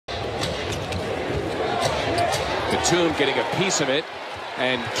Batum getting a piece of it,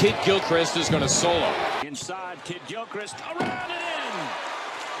 and Kidd-Gilchrist is going to solo. Inside, Kidd-Gilchrist around and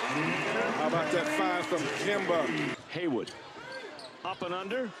in. How about that five from Kimba? Haywood up and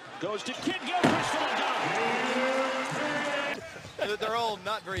under, goes to Kidd-Gilchrist for the dunk. They're all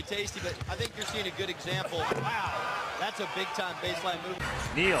not very tasty, but I think you're seeing a good example. Wow, that's a big-time baseline move.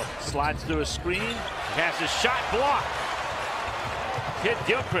 Neal slides through a screen, has his shot blocked.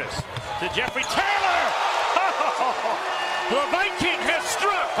 Kidd-Gilchrist to Jeffrey Taylor. The Viking has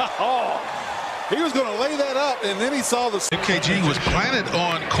struck. He was going to lay that up, and then he saw the... MKG was planted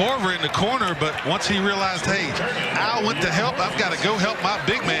on Corver in the corner, but once he realized, hey, Al went to help, I've got to go help my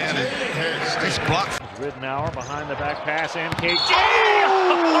big man, and nice block. Ridenour behind the back pass, MKG.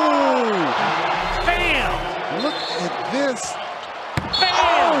 Oh! Bam! Look at this.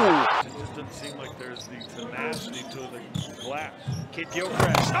 Bam! It just doesn't seem like there's the tenacity to the glass.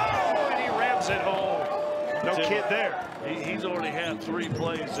 Kidd-Gilchrist. Oh, and he rams it home. No kid there. He's already had 3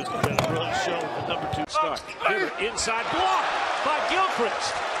 plays that really showed the #2 start. Here, inside block by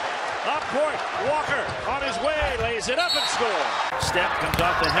Gilchrist. Up court, Walker on his way, lays it up and scores. Step comes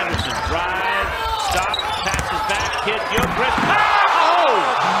off to Henderson. Drive, stop, passes back. Kidd-Gilchrist. Oh!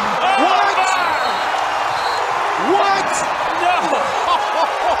 What? What? No!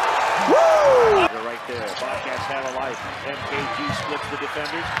 Woo! Right there. Bobcats have a life. MKG splits the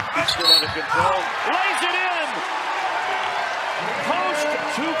defenders. He's still under control. Lays it in! Coast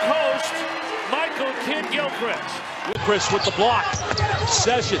to coast, Michael Kidd-Gilchrist. Gilchrist with the block.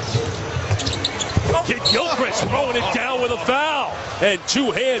 Sessions. Kidd-Gilchrist throwing it down with a foul. And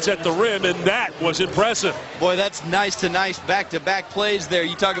 2 hands at the rim, and that was impressive. Boy, that's nice to nice back-to-back plays there.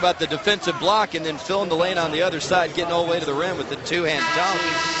 You talk about the defensive block and then filling the lane on the other side, getting all the way to the rim with the 2-hand dunk.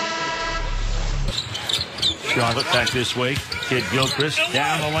 Charlotte back this way. Kidd-Gilchrist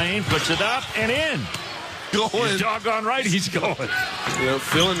down the lane, puts it up and in. Going. He's doggone right he's going. You know,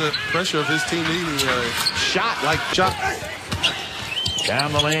 feeling the pressure of his team needing a shot like shot.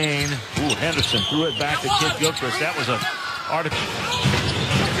 Down the lane. Ooh, Henderson threw it back to Kidd-Gilchrist. That was an article.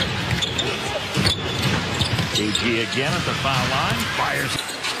 KG again at the foul line. Fires.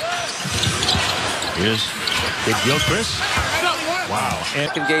 Here's Kidd-Gilchrist. Wow.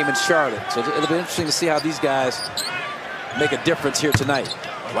 Second game in Charlotte. So it'll be interesting to see how these guys make a difference here tonight.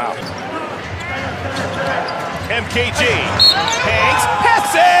 Wow. MKG hangs,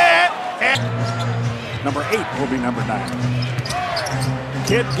 hits it! Number 8 will be number 9.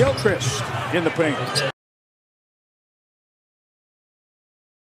 Kidd-Gilchrist in the paint.